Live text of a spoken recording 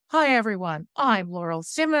Hi, everyone. I'm Laurel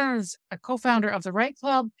Simmons, a co-founder of the Right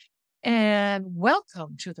Club, and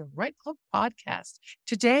welcome to the Right Club podcast.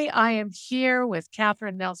 Today, I am here with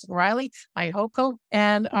Catherine Nelson Riley, my HOCO,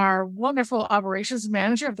 and our wonderful operations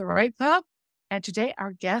manager of the Right Club. And today,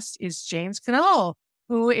 our guest is James Canal,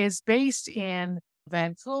 who is based in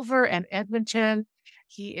Vancouver and Edmonton.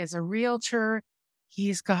 He is a realtor.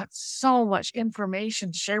 He's got so much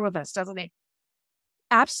information to share with us, doesn't he?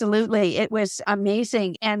 Absolutely. It was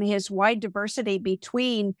amazing. And his wide diversity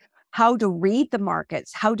between how to read the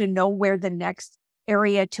markets, how to know where the next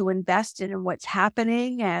area to invest in and what's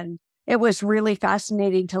happening. And it was really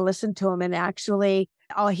fascinating to listen to him. And actually,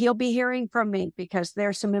 he'll be hearing from me because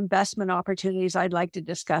there's some investment opportunities I'd like to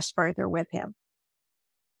discuss further with him.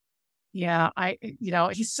 Yeah,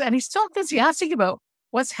 he's so enthusiastic about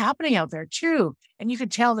what's happening out there too. And you can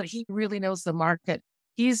tell that he really knows the market.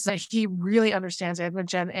 He really understands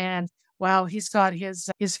Edmonton, and wow, he's got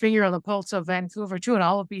his finger on the pulse of Vancouver too, and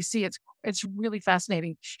all of BC. It's really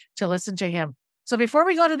fascinating to listen to him. So before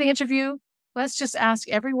we go to the interview, let's just ask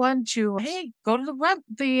everyone to go to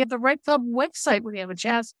the Right Club website when you have a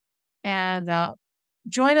chance, and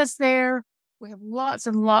join us there. We have lots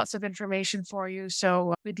and lots of information for you,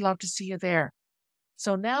 so we'd love to see you there.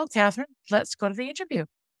 So now, Catherine, let's go to the interview.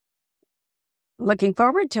 Looking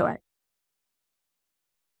forward to it.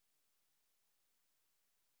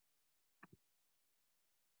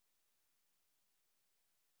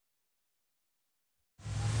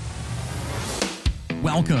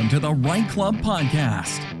 Welcome to the Right Club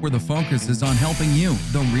podcast, where the focus is on helping you,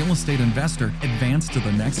 the real estate investor, advance to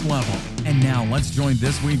the next level. And now let's join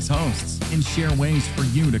this week's hosts and share ways for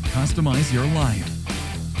you to customize your life.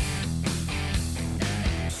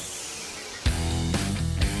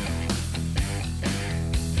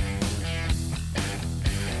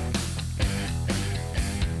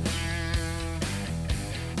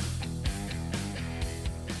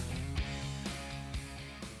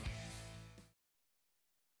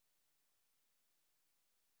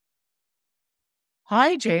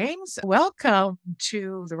 Hi, James. Welcome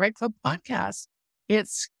to the Right Club podcast.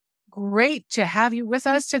 It's great to have you with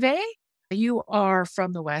us today. You are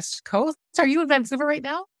from the West Coast. Are you in Vancouver right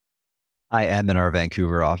now? I am in our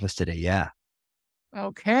Vancouver office today. Yeah.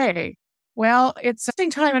 Okay. Well, it's a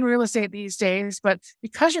time in real estate these days, but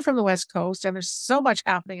because you're from the West Coast and there's so much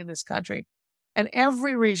happening in this country and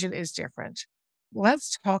every region is different,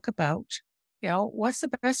 let's talk about what's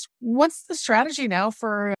the strategy now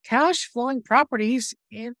for cash flowing properties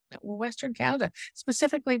in Western Canada,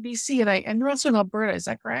 specifically BC, and you're also in Alberta, is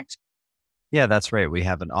that correct? Yeah, that's right. We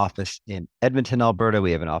have an office in Edmonton, Alberta.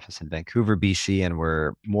 We have an office in Vancouver, BC, and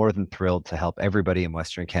we're more than thrilled to help everybody in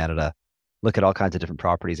Western Canada look at all kinds of different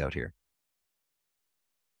properties out here.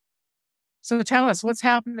 So tell us what's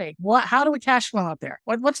happening. How do we cash flow out there?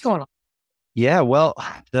 What's going on? Yeah, well,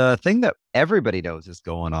 the thing that everybody knows is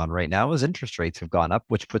going on right now is interest rates have gone up,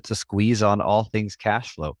 which puts a squeeze on all things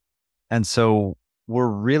cash flow. And so we're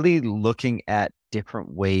really looking at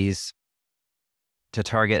different ways to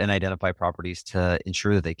target and identify properties to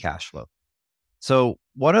ensure that they cash flow. So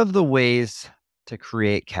one of the ways to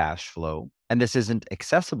create cash flow, and this isn't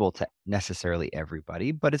accessible to necessarily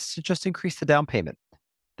everybody, but it's to just increase the down payment.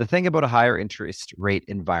 The thing about a higher interest rate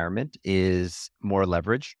environment is more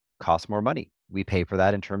leverage costs more money. We pay for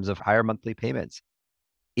that in terms of higher monthly payments.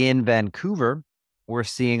 In Vancouver, we're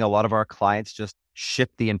seeing a lot of our clients just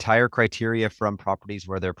shift the entire criteria from properties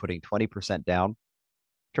where they're putting 20% down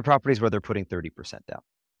to properties where they're putting 30% down.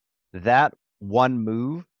 That one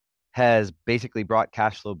move has basically brought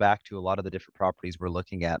cash flow back to a lot of the different properties we're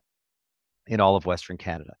looking at in all of Western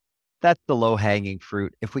Canada. That's the low-hanging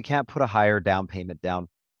fruit. If we can't put a higher down payment down,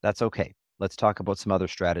 that's okay. Let's talk about some other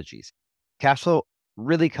strategies. Cash flow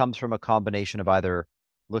really comes from a combination of either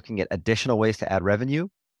looking at additional ways to add revenue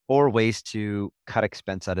or ways to cut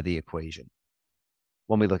expense out of the equation.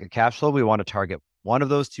 When we look at cash flow, we want to target one of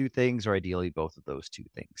those two things or ideally both of those two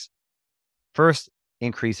things. First,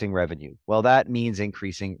 increasing revenue. Well, that means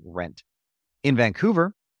increasing rent. In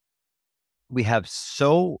Vancouver, we have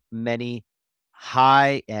so many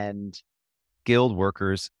high-end skilled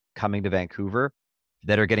workers coming to Vancouver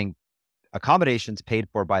that are getting accommodations paid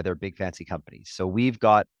for by their big fancy companies. So we've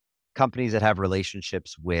got companies that have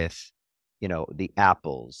relationships with, the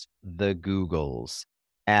Apples, the Googles,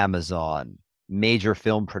 Amazon, major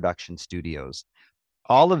film production studios.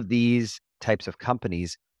 All of these types of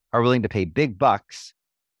companies are willing to pay big bucks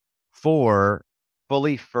for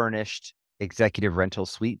fully furnished executive rental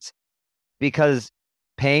suites because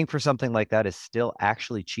paying for something like that is still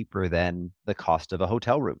actually cheaper than the cost of a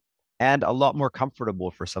hotel room and a lot more comfortable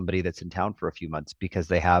for somebody that's in town for a few months because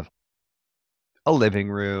they have a living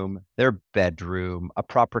room, their bedroom, a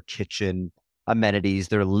proper kitchen, amenities.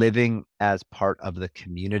 They're living as part of the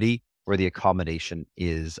community where the accommodation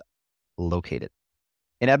is located.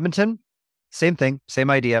 In Edmonton, same thing, same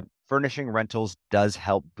idea. Furnishing rentals does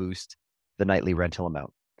help boost the nightly rental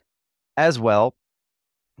amount. As well,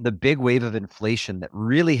 the big wave of inflation that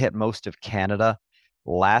really hit most of Canada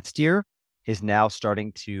last year is now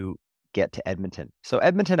starting to get to Edmonton. So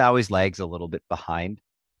Edmonton always lags a little bit behind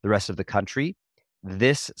the rest of the country.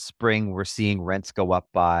 This spring, we're seeing rents go up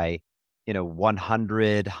by,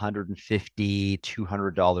 $100, $150,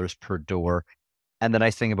 $200 per door. And the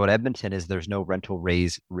nice thing about Edmonton is there's no rental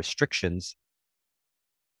raise restrictions.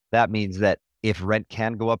 That means that if rent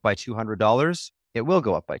can go up by $200, it will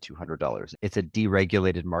go up by $200. It's a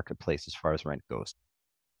deregulated marketplace as far as rent goes,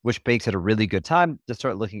 which makes it a really good time to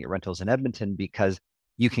start looking at rentals in Edmonton because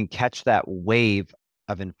you can catch that wave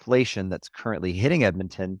of inflation that's currently hitting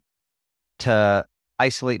Edmonton to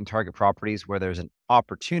isolate and target properties where there's an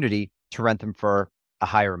opportunity to rent them for a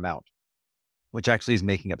higher amount, which actually is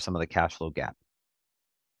making up some of the cash flow gap.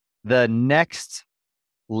 The next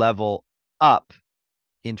level up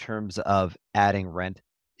in terms of adding rent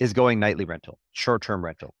is going nightly rental, short-term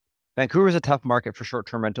rental. Vancouver is a tough market for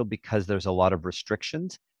short-term rental because there's a lot of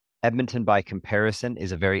restrictions. Edmonton, by comparison,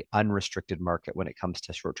 is a very unrestricted market when it comes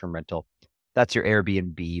to short-term rental. That's your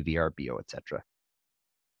Airbnb, VRBO, etc.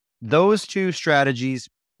 Those two strategies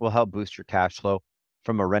will help boost your cash flow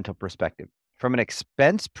from a rental perspective. From an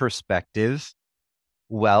expense perspective,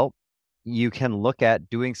 well, you can look at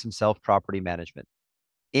doing some self-property management.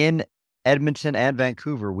 In Edmonton and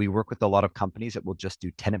Vancouver, we work with a lot of companies that will just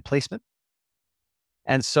do tenant placement.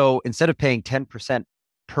 And so instead of paying 10%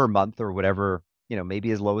 per month or whatever,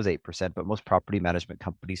 maybe as low as 8%, but most property management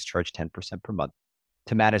companies charge 10% per month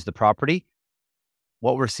to manage the property.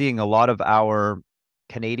 What we're seeing a lot of our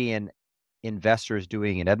Canadian investors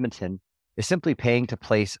doing in Edmonton is simply paying to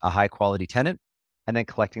place a high quality tenant and then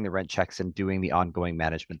collecting the rent checks and doing the ongoing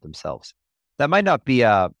management themselves. That might not be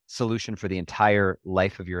a solution for the entire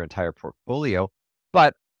life of your entire portfolio,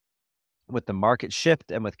 but with the market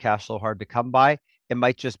shift and with cash flow hard to come by, it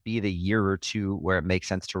might just be the year or two where it makes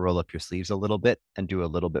sense to roll up your sleeves a little bit and do a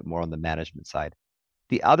little bit more on the management side.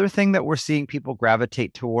 The other thing that we're seeing people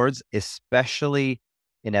gravitate towards, especially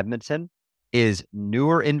in Edmonton, is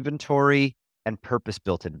newer inventory and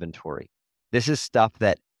purpose-built inventory. This is stuff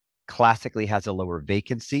that classically has a lower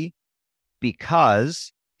vacancy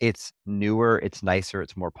because it's newer, it's nicer,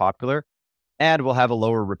 it's more popular, and will have a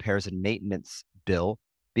lower repairs and maintenance bill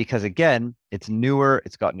because, again, it's newer,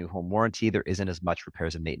 it's got new home warranty, there isn't as much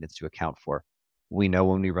repairs and maintenance to account for. We know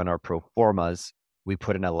when we run our pro formas, we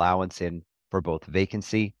put an allowance in for both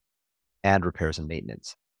vacancy and repairs and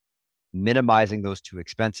maintenance. Minimizing those two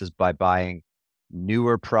expenses by buying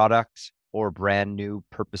newer products or brand new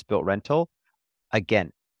purpose-built rental,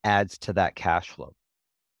 again, adds to that cash flow.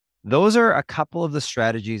 Those are a couple of the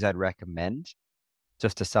strategies I'd recommend.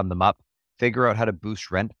 Just to sum them up, figure out how to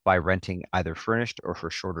boost rent by renting either furnished or for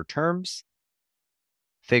shorter terms,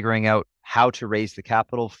 figuring out how to raise the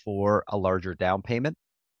capital for a larger down payment.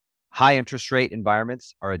 High interest rate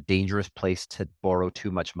environments are a dangerous place to borrow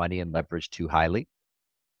too much money and leverage too highly.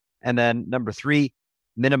 And then number 3,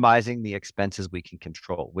 minimizing the expenses we can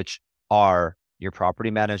control, which are your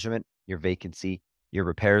property management, your vacancy, your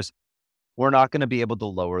repairs. We're not going to be able to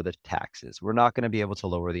lower the taxes. We're not going to be able to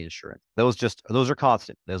lower the insurance. Those are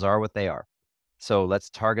constant. Those are what they are. So let's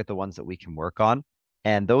target the ones that we can work on.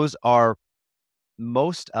 And those are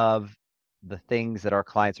most of the things that our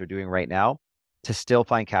clients are doing right now to still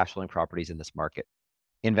find cash flowing properties in this market.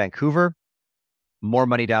 In Vancouver, more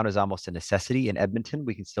money down is almost a necessity. In Edmonton,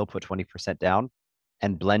 we can still put 20% down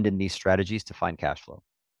and blend in these strategies to find cash flow.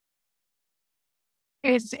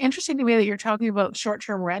 It's interesting to me that you're talking about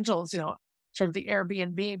short-term rentals, sort of the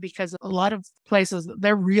Airbnb, because a lot of places,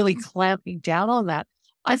 they're really clamping down on that.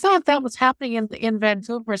 I thought that was happening in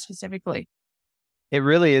Vancouver specifically. It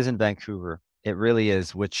really is in Vancouver. It really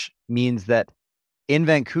is, which means that in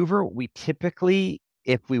Vancouver, we typically,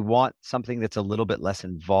 if we want something that's a little bit less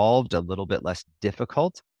involved, a little bit less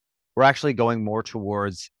difficult, we're actually going more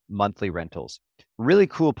towards monthly rentals. Really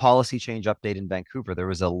cool policy change update in Vancouver. There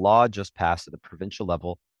was a law just passed at the provincial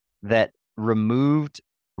level that removed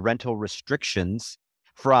rental restrictions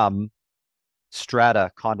from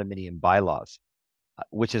strata condominium bylaws,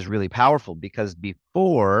 which is really powerful because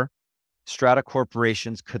before, strata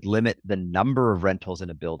corporations could limit the number of rentals in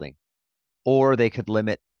a building, or they could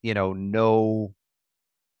limit, no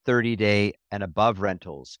 30-day and above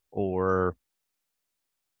rentals or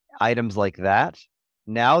items like that.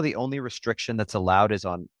 Now, the only restriction that's allowed is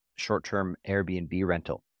on short-term Airbnb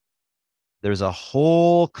rental. there's a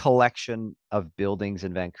whole collection of buildings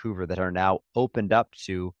in Vancouver that are now opened up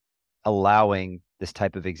to allowing this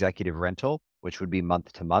type of executive rental, which would be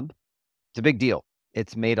month to month. It's a big deal.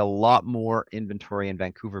 It's made a lot more inventory in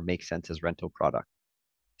Vancouver make sense as rental product.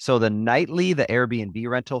 So the nightly, the Airbnb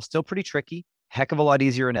rental, still pretty tricky. Heck of a lot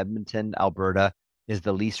easier in Edmonton. Alberta is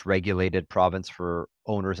the least regulated province for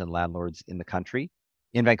owners and landlords in the country.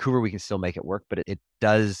 In Vancouver, we can still make it work, but it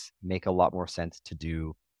does make a lot more sense to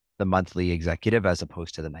do the monthly executive as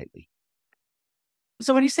opposed to the nightly.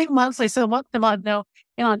 So when you say monthly, so month to month, now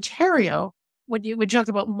in Ontario, when you talk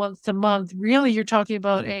about month to month, really you're talking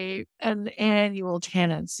about an annual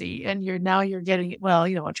tenancy, and you're getting, well,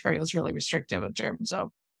 Ontario is really restrictive in terms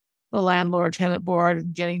of the landlord tenant board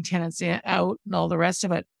and getting tenants out and all the rest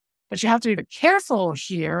of it. But you have to be careful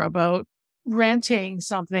here about renting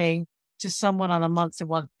something to someone on a month to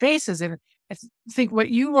month basis. And I think what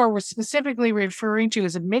you were specifically referring to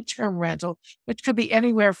is a midterm rental, which could be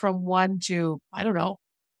anywhere from 1 to,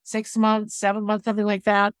 6 months, 7 months, something like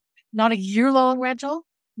that. Not a year-long rental,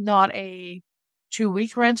 not a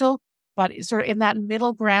 2-week rental, but it's sort of in that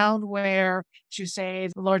middle ground where, as you say,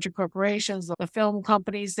 the larger corporations, the film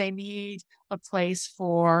companies, they need a place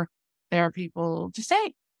for their people to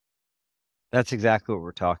stay. That's exactly what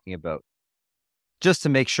we're talking about. Just to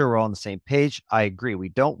make sure we're all on the same page, I agree. We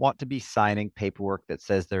don't want to be signing paperwork that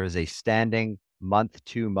says there is a standing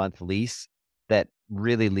month-to-month lease that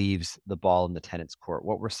really leaves the ball in the tenant's court.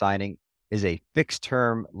 What we're signing is a fixed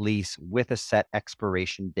term lease with a set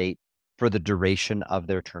expiration date for the duration of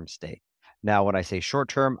their term stay. Now, when I say short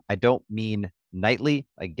term, I don't mean nightly.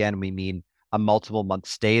 Again, we mean a multiple month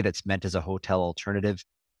stay that's meant as a hotel alternative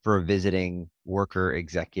for a visiting worker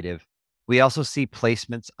executive. We also see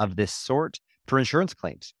placements of this sort for insurance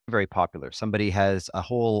claims. Very popular. Somebody has a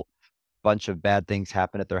whole bunch of bad things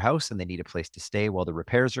happen at their house and they need a place to stay while the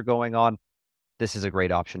repairs are going on. This is a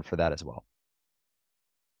great option for that as well.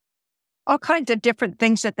 All kinds of different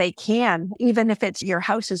things that they can, even if it's your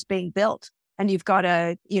house is being built and you've got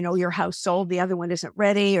your house sold, the other one isn't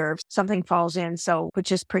ready or something falls in. So,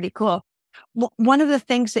 which is pretty cool. One of the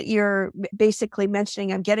things that you're basically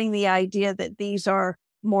mentioning, I'm getting the idea that these are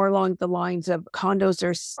more along the lines of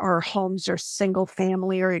condos or homes or single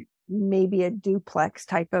family or maybe a duplex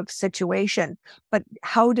type of situation. But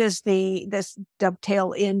how does this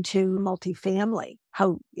dovetail into multifamily?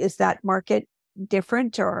 How is that market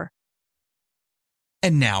different or?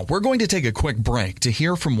 And now we're going to take a quick break to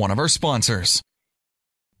hear from one of our sponsors.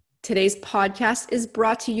 Today's podcast is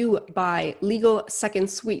brought to you by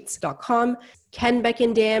LegalSecondSuites.com. Ken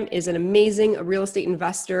Beckendam is an amazing real estate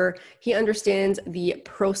investor. He understands the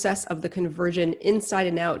process of the conversion inside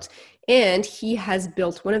and out. And he has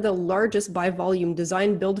built one of the largest by volume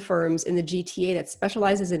design build firms in the GTA that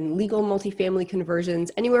specializes in legal multifamily conversions,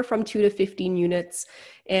 anywhere from 2 to 15 units.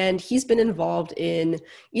 And he's been involved in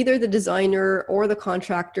either the designer or the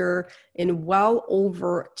contractor in well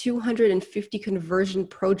over 250 conversion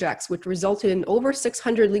projects, which resulted in over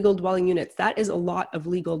 600 legal dwelling units. That is a lot of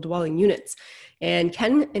legal dwelling units. And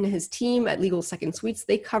Ken and his team at Legal Second Suites,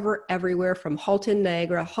 they cover everywhere from Halton,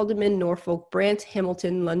 Niagara, Haldimand, Norfolk, Brant,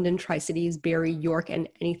 Hamilton, London, Tri-Cities, Barrie, York, and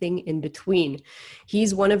anything in between.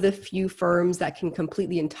 He's one of the few firms that can complete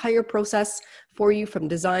the entire process for you from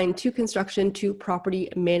design to construction to property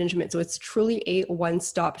management. So it's truly a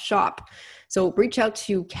one-stop shop. So reach out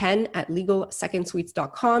to Ken at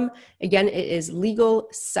LegalSecondSuites.com. Again, it is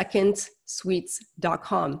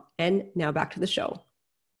LegalSecondSuites.com. And now back to the show.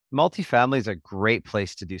 Multifamily is a great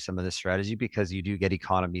place to do some of this strategy because you do get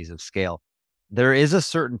economies of scale. There is a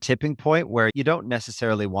certain tipping point where you don't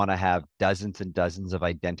necessarily want to have dozens and dozens of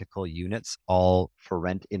identical units all for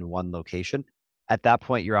rent in one location. At that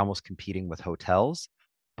point, you're almost competing with hotels.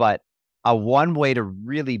 But one way to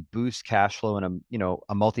really boost cash flow in a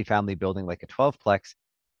multifamily building like a 12-plex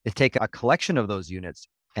is take a collection of those units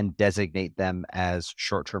and designate them as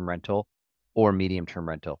short-term rental or medium-term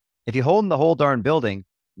rental. If you hold in the whole darn building,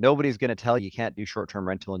 nobody's going to tell you can't do short-term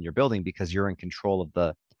rental in your building because you're in control of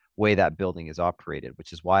the way that building is operated,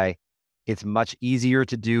 which is why it's much easier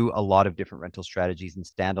to do a lot of different rental strategies in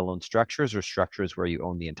standalone structures or structures where you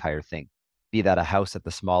own the entire thing, be that a house at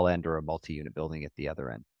the small end or a multi-unit building at the other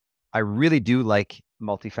end. I really do like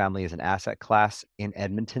multifamily as an asset class in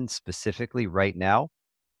Edmonton specifically right now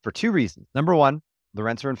for 2 reasons. Number one, the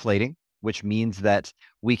rents are inflating, which means that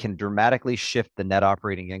we can dramatically shift the net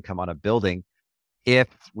operating income on a building if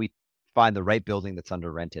we find the right building that's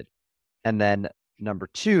under rented. And then number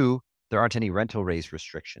 2, there aren't any rental raise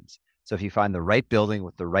restrictions. So if you find the right building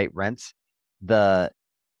with the right rents, the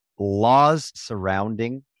laws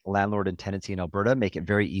surrounding landlord and tenancy in Alberta make it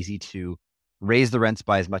very easy to raise the rents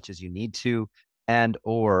by as much as you need to, and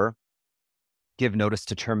or give notice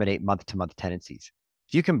to terminate month-to-month tenancies.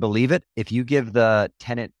 If you can believe it, if you give the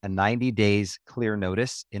tenant a 90 days clear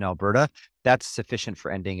notice in Alberta, that's sufficient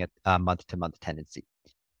for ending a month-to-month tenancy.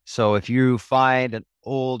 So if you find an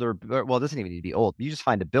older, well, it doesn't even need to be old. You just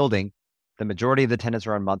find a building, the majority of the tenants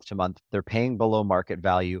are on month-to-month, they're paying below market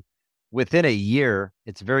value. Within a year,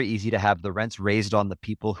 it's very easy to have the rents raised on the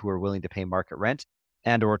people who are willing to pay market rent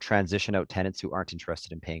and or transition out tenants who aren't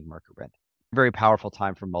interested in paying market rent. Very powerful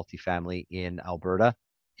time for multifamily in Alberta,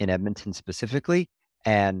 in Edmonton specifically.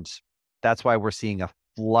 And that's why we're seeing a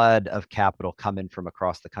flood of capital come in from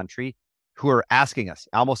across the country who are asking us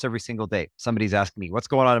almost every single day. Somebody's asking me, what's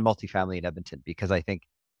going on in multifamily in Edmonton? Because I think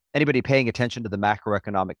anybody paying attention to the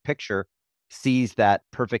macroeconomic picture sees that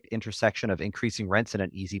perfect intersection of increasing rents and an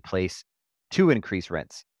easy place to increase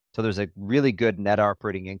rents. So there's a really good net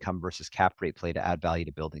operating income versus cap rate play to add value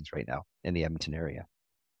to buildings right now in the Edmonton area.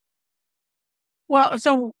 Well,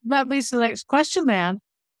 so that leads to the next question then.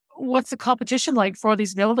 What's the competition like for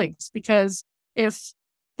these buildings? Because if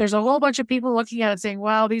there's a whole bunch of people looking at it saying,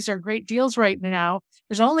 wow, these are great deals right now,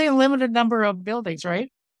 there's only a limited number of buildings,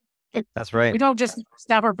 right? That's right. We don't just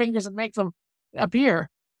snap our fingers and make them appear.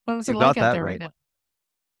 What's it You've like got out that there right. right now?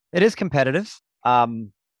 It is competitive,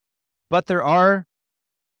 but there are,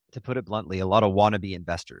 to put it bluntly, a lot of wannabe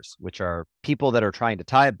investors, which are people that are trying to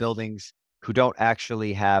tie up buildings who don't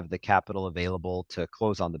actually have the capital available to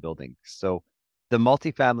close on the building. So the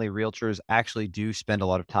multifamily realtors actually do spend a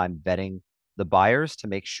lot of time vetting the buyers to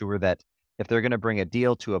make sure that if they're going to bring a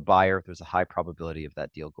deal to a buyer, there's a high probability of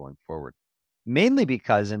that deal going forward. Mainly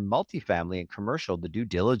because in multifamily and commercial, the due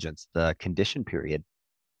diligence, the condition period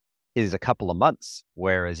is a couple of months,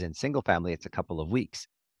 whereas in single family, it's a couple of weeks.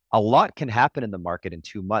 A lot can happen in the market in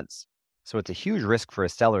 2 months. So it's a huge risk for a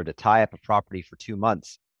seller to tie up a property for 2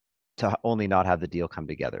 months to only not have the deal come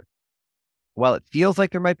together. While it feels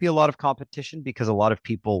like there might be a lot of competition because a lot of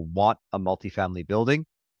people want a multifamily building,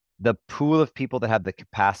 the pool of people that have the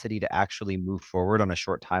capacity to actually move forward on a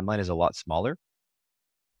short timeline is a lot smaller,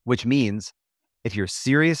 which means if you're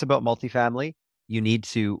serious about multifamily, you need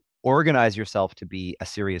to organize yourself to be a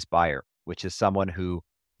serious buyer, which is someone who,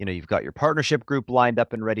 you've got your partnership group lined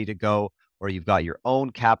up and ready to go, or you've got your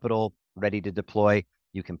own capital ready to deploy.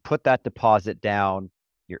 You can put that deposit down.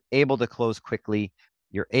 You're able to close quickly.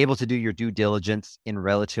 You're able to do your due diligence in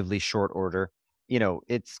relatively short order.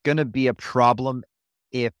 It's going to be a problem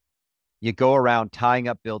if you go around tying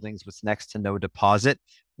up buildings with next to no deposit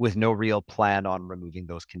with no real plan on removing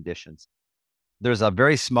those conditions. There's a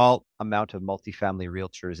very small amount of multifamily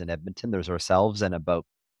realtors in Edmonton. There's ourselves and about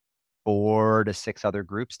 4 to 6 other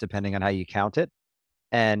groups, depending on how you count it.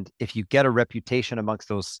 And if you get a reputation amongst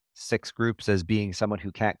those 6 groups as being someone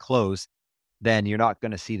who can't close, then you're not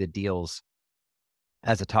going to see the deals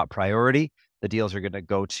as a top priority. The deals are going to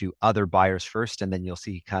go to other buyers first, and then you'll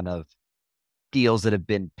see kind of deals that have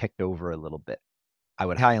been picked over a little bit. I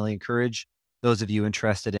would highly encourage those of you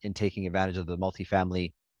interested in taking advantage of the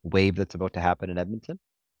multifamily wave that's about to happen in Edmonton.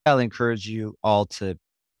 I'll encourage you all to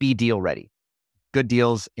be deal ready. Good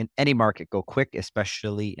deals in any market go quick,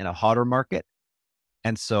 especially in a hotter market.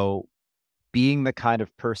 And so being the kind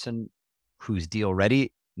of person who's deal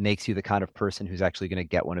ready makes you the kind of person who's actually going to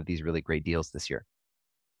get one of these really great deals this year.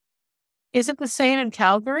 Is it the same in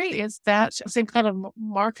Calgary? Is that the same kind of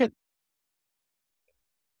market?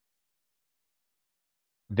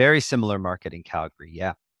 Very similar market in Calgary.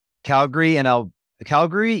 Yeah. Calgary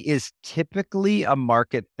is typically a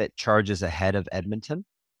market that charges ahead of Edmonton.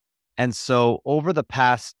 And so over the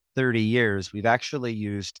past 30 years, we've actually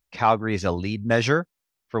used Calgary as a lead measure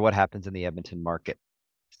for what happens in the Edmonton market.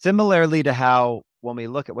 Similarly to how when we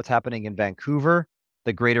look at what's happening in Vancouver,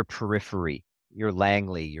 the greater periphery, your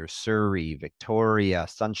Langley, your Surrey, Victoria,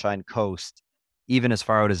 Sunshine Coast, even as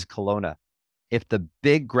far out as Kelowna, if the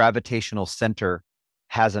big gravitational center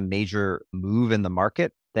has a major move in the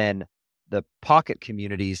market, then the pocket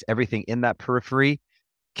communities, everything in that periphery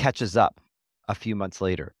catches up a few months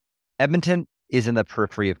later. Edmonton is in the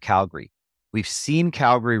periphery of Calgary. We've seen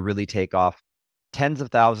Calgary really take off. Tens of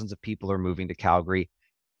thousands of people are moving to Calgary.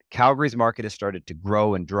 Calgary's market has started to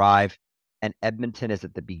grow and drive, and Edmonton is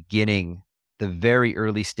at the beginning, the very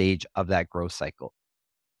early stage of that growth cycle.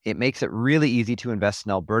 It makes it really easy to invest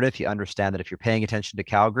in Alberta if you understand that if you're paying attention to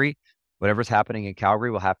Calgary, whatever's happening in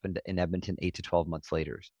Calgary will happen in Edmonton 8 to 12 months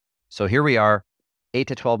later. So here we are, 8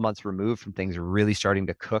 to 12 months removed from things really starting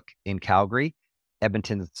to cook in Calgary.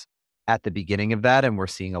 Edmonton's at the beginning of that, and we're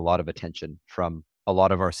seeing a lot of attention from a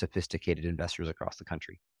lot of our sophisticated investors across the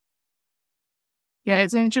country. Yeah,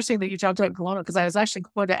 it's interesting that you talked about Kelowna because I was actually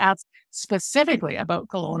going to ask specifically about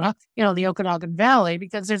Kelowna, the Okanagan Valley,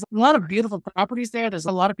 because there's a lot of beautiful properties there. There's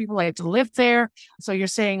a lot of people like to live there. So you're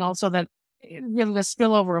saying also that really the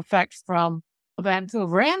spillover effect from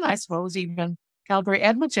Vancouver and I suppose even Calgary,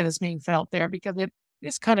 Edmonton is being felt there because it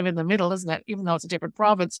is kind of in the middle, isn't it? Even though it's a different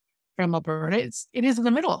province from Alberta, it is in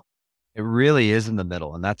the middle. It really is in the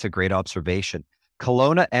middle. And that's a great observation.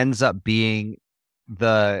 Kelowna ends up being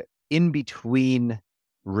the in-between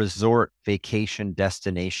resort vacation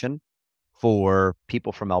destination for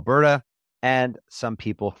people from Alberta and some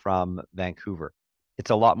people from Vancouver. It's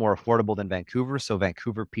a lot more affordable than Vancouver. So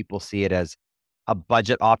Vancouver people see it as a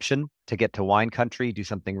budget option to get to wine country, do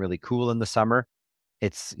something really cool in the summer.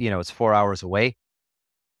 It's 4 hours away.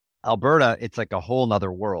 Alberta, it's like a whole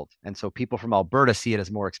nother world. And so people from Alberta see it as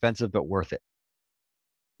more expensive, but worth it.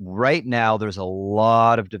 Right now, there's a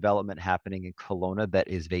lot of development happening in Kelowna that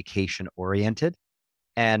is vacation oriented.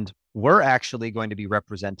 And we're actually going to be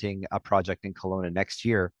representing a project in Kelowna next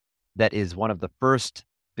year that is one of the first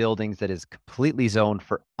buildings that is completely zoned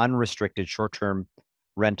for unrestricted short-term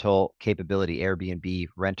rental capability, Airbnb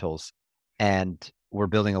rentals. And we're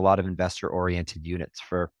building a lot of investor-oriented units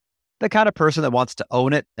for the kind of person that wants to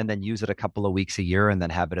own it and then use it a couple of weeks a year and then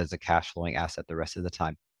have it as a cash flowing asset the rest of the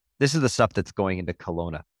time. This is the stuff that's going into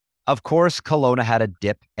Kelowna. Of course, Kelowna had a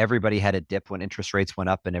dip. Everybody had a dip when interest rates went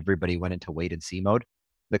up and everybody went into wait and see mode.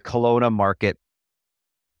 The Kelowna market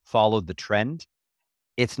followed the trend.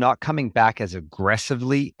 It's not coming back as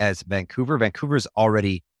aggressively as Vancouver. Vancouver's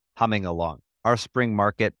already humming along. Our spring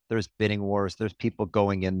market, there's bidding wars. There's people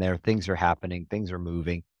going in there. Things are happening. Things are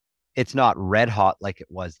moving. It's not red hot like it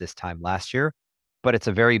was this time last year, but it's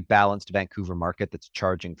a very balanced Vancouver market that's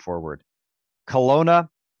charging forward. Kelowna,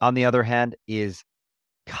 on the other hand, is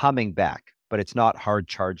coming back, but it's not hard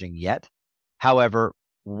charging yet. However,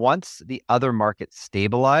 once the other markets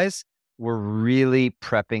stabilize, we're really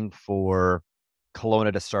prepping for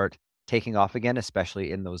Kelowna to start taking off again,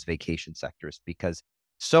 especially in those vacation sectors, because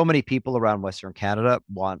so many people around Western Canada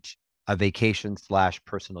want a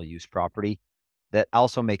vacation/personal use property that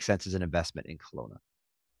also makes sense as an investment in Kelowna.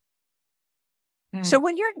 So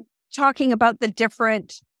when you're talking about the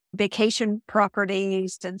different vacation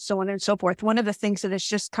properties and so on and so forth, one of the things that has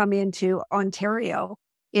just come into Ontario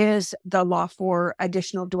is the law for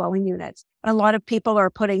additional dwelling units. And a lot of people are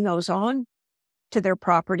putting those on to their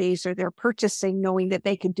properties or they're purchasing knowing that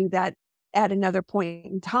they could do that at another point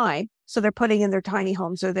in time. So they're putting in their tiny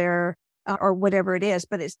homes or their or whatever it is,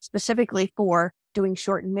 but it's specifically for doing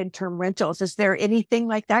short and midterm rentals. Is there anything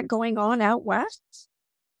like that going on out west?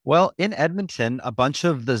 Well, in Edmonton, a bunch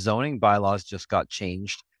of the zoning bylaws just got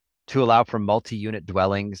changed to allow for multi-unit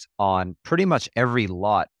dwellings on pretty much every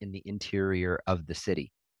lot in the interior of the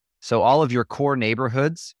city. So all of your core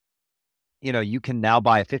neighborhoods, you can now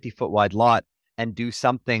buy a 50-foot wide lot and do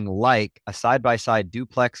something like a side-by-side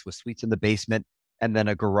duplex with suites in the basement and then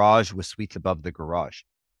a garage with suites above the garage,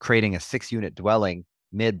 creating a 6-unit dwelling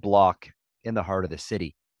mid-block in the heart of the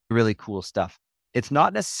city. Really cool stuff. It's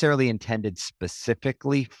not necessarily intended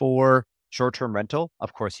specifically for short-term rental.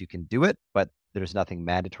 Of course, you can do it, but there's nothing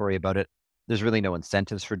mandatory about it. There's really no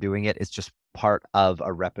incentives for doing it. It's just part of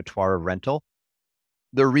a repertoire of rental.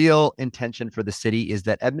 The real intention for the city is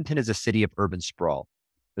that Edmonton is a city of urban sprawl.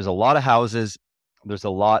 There's a lot of houses. There's a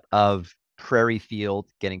lot of prairie field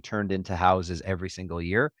getting turned into houses every single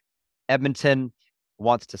year. Edmonton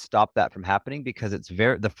wants to stop that from happening because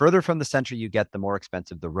the further from the center you get, the more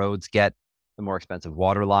expensive the roads get, the more expensive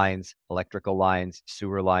water lines, electrical lines,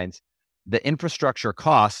 sewer lines. The infrastructure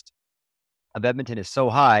cost of Edmonton is so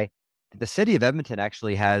high that the city of Edmonton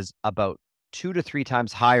actually has about 2 to 3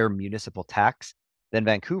 times higher municipal tax than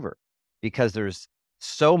Vancouver because there's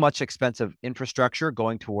so much expensive infrastructure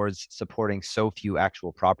going towards supporting so few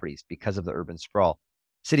actual properties because of the urban sprawl.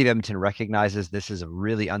 City of Edmonton recognizes this is a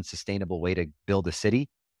really unsustainable way to build a city.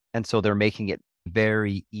 And so they're making it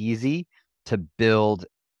very easy to build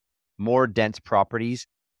more dense properties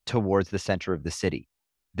towards the center of the city.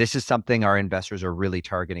 This is something our investors are really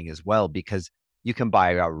targeting as well, because you can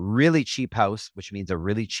buy a really cheap house, which means a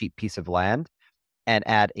really cheap piece of land, and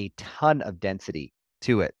add a ton of density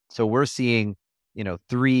to it. So we're seeing,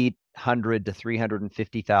 $300,000 to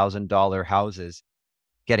 $350,000 houses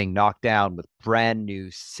getting knocked down with brand new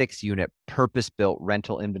 6-unit purpose-built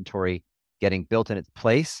rental inventory getting built in its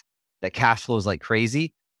place that cash flows like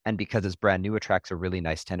crazy. And because it's brand new, attracts a really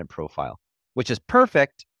nice tenant profile, which is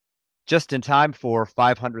perfect just in time for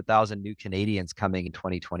 500,000 new Canadians coming in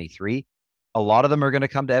 2023. A lot of them are going to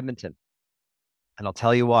come to Edmonton. And I'll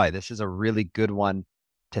tell you why. This is a really good one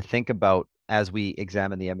to think about as we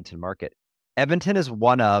examine the Edmonton market. Edmonton is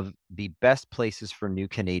one of the best places for new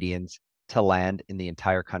Canadians to land in the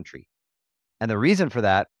entire country. And the reason for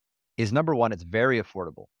that is number one, it's very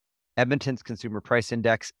affordable. Edmonton's consumer price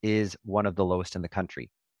index is one of the lowest in the country.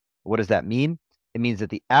 What does that mean? It means that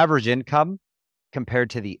the average income compared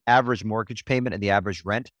to the average mortgage payment and the average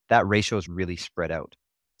rent, that ratio is really spread out.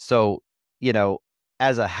 So,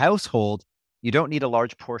 as a household, you don't need a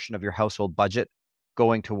large portion of your household budget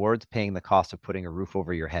going towards paying the cost of putting a roof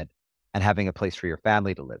over your head and having a place for your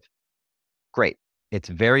family to live. Great. It's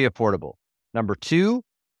very affordable. Number two,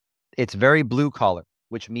 it's very blue collar,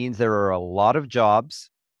 which means there are a lot of jobs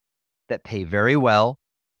that pay very well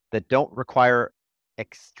that don't require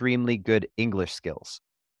extremely good English skills.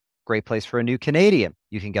 Great place for a new Canadian.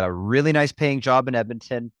 You can get a really nice paying job in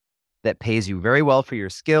Edmonton that pays you very well for your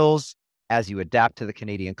skills as you adapt to the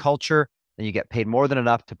Canadian culture, and you get paid more than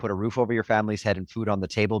enough to put a roof over your family's head and food on the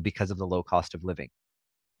table because of the low cost of living.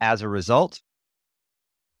 As a result,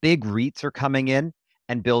 big REITs are coming in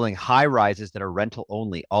and building high rises that are rental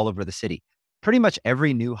only all over the city. Pretty much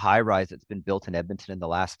every new high rise that's been built in Edmonton in the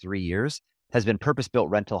last 3 years has been purpose-built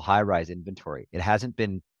rental high rise inventory. It hasn't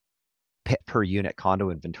been per unit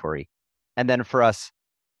condo inventory. And then for us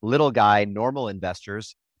little guy, normal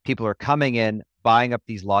investors, people are coming in, buying up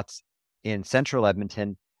these lots in central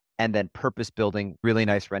Edmonton, and then purpose building really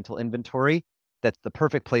nice rental inventory. That's the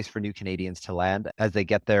perfect place for new Canadians to land as they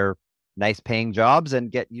get their nice paying jobs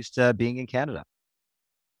and get used to being in Canada.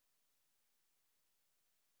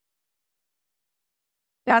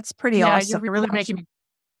 That's pretty awesome. You're really making,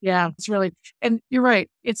 it's really, and you're right.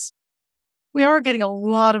 We are getting a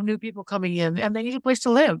lot of new people coming in and they need a place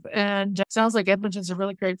to live. And it sounds like Edmonton's a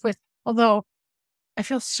really great place. Although I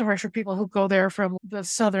feel sorry for people who go there from the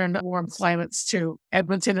southern warm climates to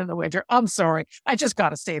Edmonton in the winter. I'm sorry. I just got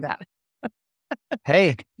to say that.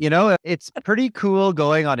 Hey, it's pretty cool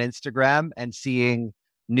going on Instagram and seeing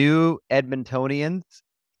new Edmontonians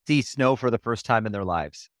see snow for the first time in their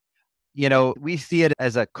lives. We see it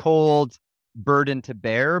as a cold burden to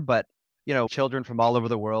bear, but children from all over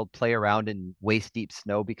the world play around in waist deep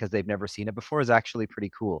snow because they've never seen it before is actually pretty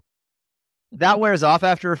cool. That wears off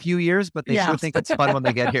after a few years, but they sure think it's fun when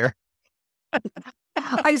they get here.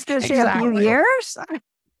 I was going to say a few years.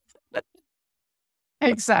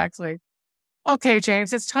 Exactly. Okay,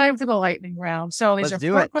 James, it's time for the lightning round. So these are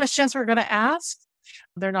 4 questions we're going to ask.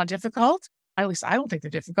 They're not difficult. At least I don't think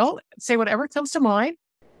they're difficult. Say whatever comes to mind.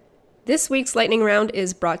 This week's lightning round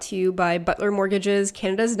is brought to you by Butler Mortgages,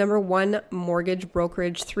 Canada's #1 mortgage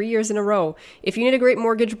brokerage 3 years in a row. If you need a great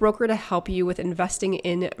mortgage broker to help you with investing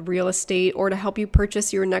in real estate or to help you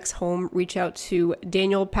purchase your next home, reach out to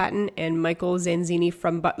Daniel Patton and Michael Zanzini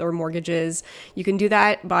from Butler Mortgages. You can do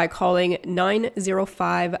that by calling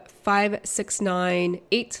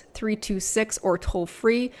 905-569-8326 or toll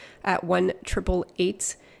free at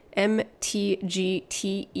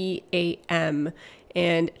 1-888-MTGTEAM.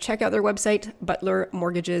 And check out their website,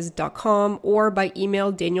 butlermortgages.com, or by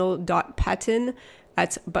email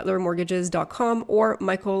daniel.patton@butlermortgages.com or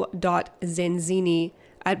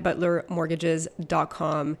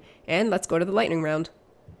michael.zanzini@butlermortgages.com. And let's go to the lightning round.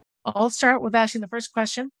 I'll start with asking the first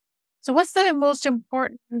question. So what's the most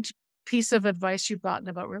important piece of advice you've gotten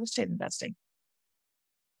about real estate investing?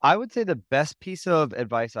 I would say the best piece of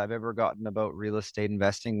advice I've ever gotten about real estate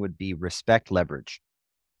investing would be respect leverage.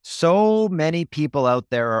 So many people out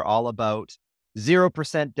there are all about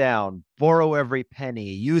 0% down, borrow every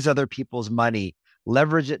penny, use other people's money,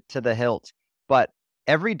 leverage it to the hilt. But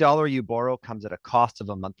every dollar you borrow comes at a cost of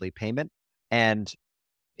a monthly payment, and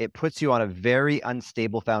it puts you on a very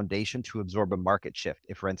unstable foundation to absorb a market shift.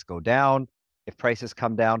 If rents go down, if prices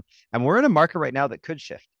come down, and we're in a market right now that could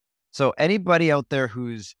shift. So anybody out there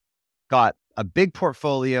who's got a big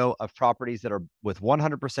portfolio of properties that are with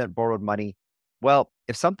 100% borrowed money, well,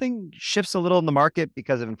 if something shifts a little in the market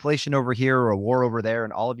because of inflation over here or a war over there,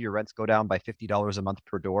 and all of your rents go down by $50 a month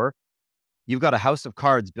per door, you've got a house of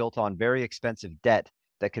cards built on very expensive debt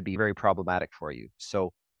that could be very problematic for you.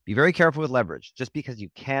 So be very careful with leverage. Just because you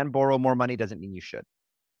can borrow more money doesn't mean you should.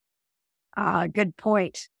 Good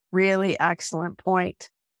point. Really excellent point.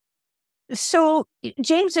 So,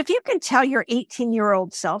 James, if you could tell your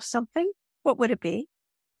 18-year-old self something, what would it be?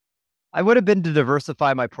 I would have been to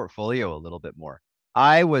diversify my portfolio a little bit more.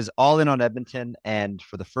 I was all in on Edmonton, and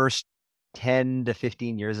for the first 10 to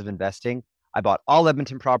 15 years of investing, I bought all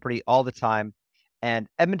Edmonton property all the time. And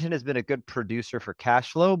Edmonton has been a good producer for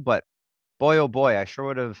cash flow, but boy, oh boy, I sure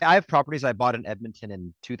would have. I have properties I bought in Edmonton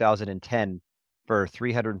in 2010 for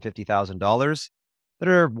 $350,000 that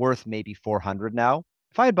are worth maybe $400 now.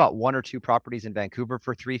 If I had bought 1 or 2 properties in Vancouver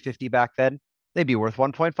for $350 back then, they'd be worth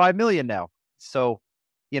 $1.5 million now. So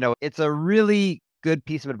It's a really good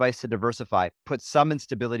piece of advice to diversify. Put some in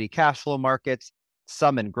stability cash flow markets,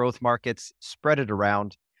 some in growth markets, spread it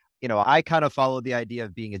around. I kind of follow the idea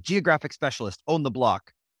of being a geographic specialist, own the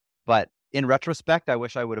block. But in retrospect, I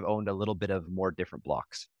wish I would have owned a little bit of more different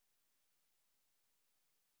blocks.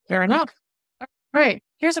 Fair enough. All right.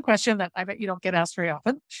 Here's a question that I bet you don't get asked very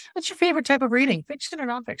often. What's your favorite type of reading, fiction or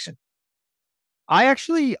nonfiction? I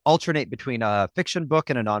actually alternate between a fiction book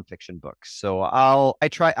and a nonfiction book. So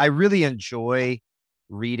I really enjoy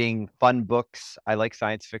reading fun books. I like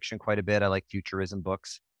science fiction quite a bit. I like futurism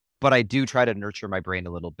books, but I do try to nurture my brain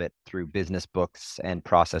a little bit through business books and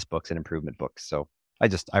process books and improvement books. So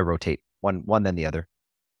I rotate one then the other.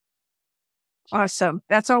 Awesome.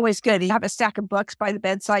 That's always good. You have a stack of books by the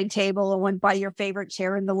bedside table and one by your favorite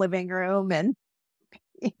chair in the living room, and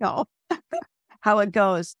how it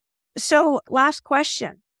goes. So last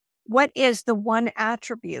question, what is the one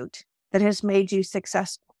attribute that has made you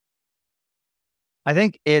successful? I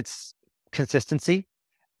think it's consistency.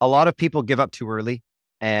 A lot of people give up too early,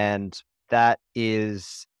 and that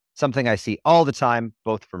is something I see all the time,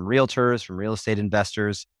 both from realtors, from real estate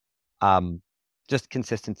investors, just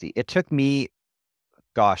consistency. It took me,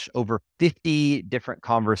 over 50 different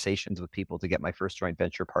conversations with people to get my first joint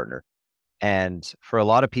venture partner. And for a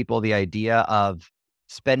lot of people, the idea of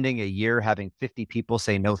spending a year having 50 people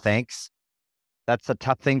say no thanks, that's a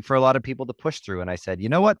tough thing for a lot of people to push through. And I said, you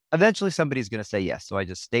know what? Eventually somebody's going to say yes. So I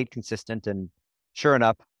just stayed consistent, and sure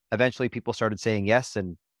enough, eventually people started saying yes,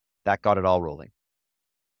 and that got it all rolling.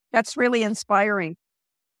 That's really inspiring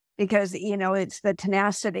because, it's the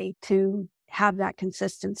tenacity to have that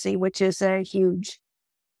consistency, which is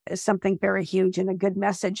something very huge and a good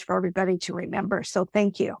message for everybody to remember. So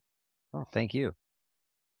thank you. Oh, thank you.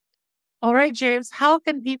 All right, James, how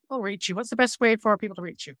can people reach you? What's the best way for people to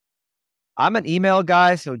reach you? I'm an email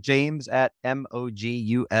guy, so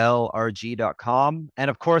james@mogulrg.com. And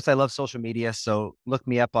of course, I love social media, so look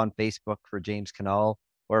me up on Facebook for James Canal,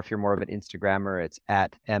 or if you're more of an Instagrammer, it's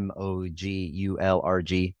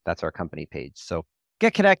 @MOGULRG. That's our company page. So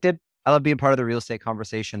get connected. I love being part of the real estate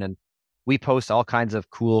conversation, and we post all kinds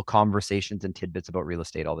of cool conversations and tidbits about real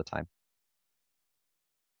estate all the time.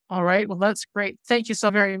 All right. Well, that's great. Thank you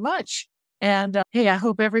so very much. And hey, I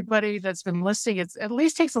hope everybody that's been listening at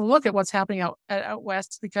least takes a look at what's happening out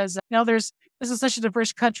west, because this is such a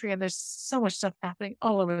diverse country and there's so much stuff happening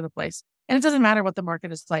all over the place. And it doesn't matter what the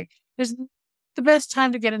market is like. The best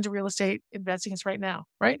time to get into real estate investing is right now,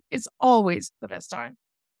 right? It's always the best time.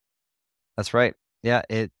 That's right. Yeah,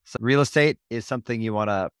 real estate is something you want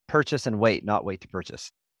to purchase and wait, not wait to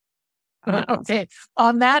purchase. Okay.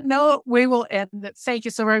 On that note, we will end it. Thank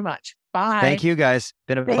you so very much. Bye. Thank you, guys.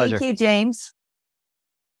 Been a pleasure. Thank you, James.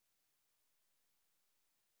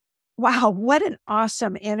 Wow, what an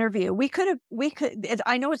awesome interview.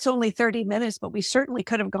 I know it's only 30 minutes, but we certainly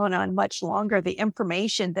could have gone on much longer. The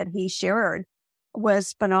information that he shared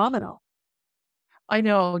was phenomenal. I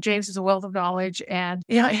know James is a wealth of knowledge, and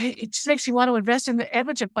it just makes me want to invest in the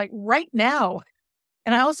Edmonton like right now.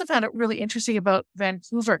 And I also found it really interesting about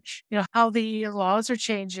Vancouver, how the laws are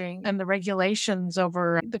changing and the regulations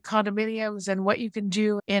over the condominiums and what you can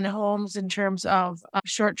do in homes in terms of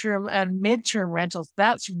short-term and mid-term rentals.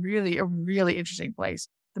 That's really a really interesting place,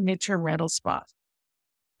 the mid-term rental spot.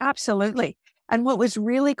 Absolutely. And what was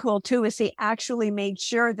really cool too is he actually made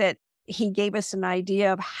sure that he gave us an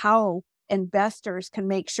idea of how investors can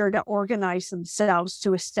make sure to organize themselves,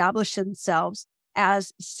 to establish themselves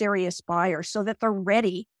as serious buyers so that they're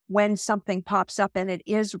ready when something pops up, and it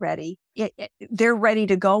is ready. They're ready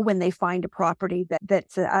to go when they find a property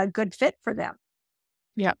that's a good fit for them.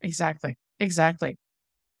 Yeah, exactly.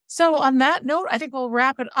 So on that note, I think we'll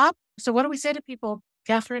wrap it up. So what do we say to people,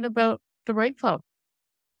 Catherine, about the REITE Club?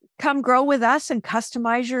 Come grow with us and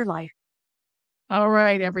customize your life. All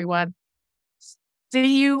right, everyone.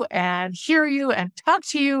 See you and hear you and talk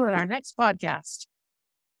to you in our next podcast.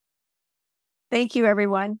 Thank you,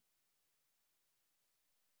 everyone.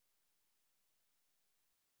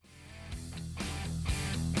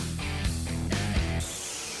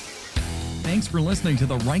 Thanks for listening to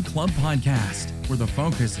the REITE Club podcast, where the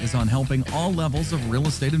focus is on helping all levels of real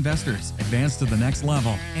estate investors advance to the next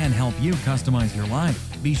level and help you customize your life.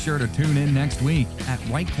 Be sure to tune in next week at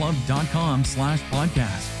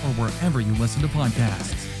reiteclub.com/podcast or wherever you listen to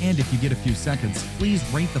podcasts. And if you get a few seconds, please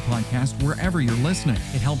rate the podcast wherever you're listening.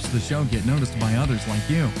 It helps the show get noticed by others like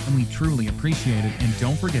you, and we truly appreciate it. And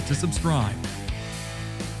don't forget to subscribe.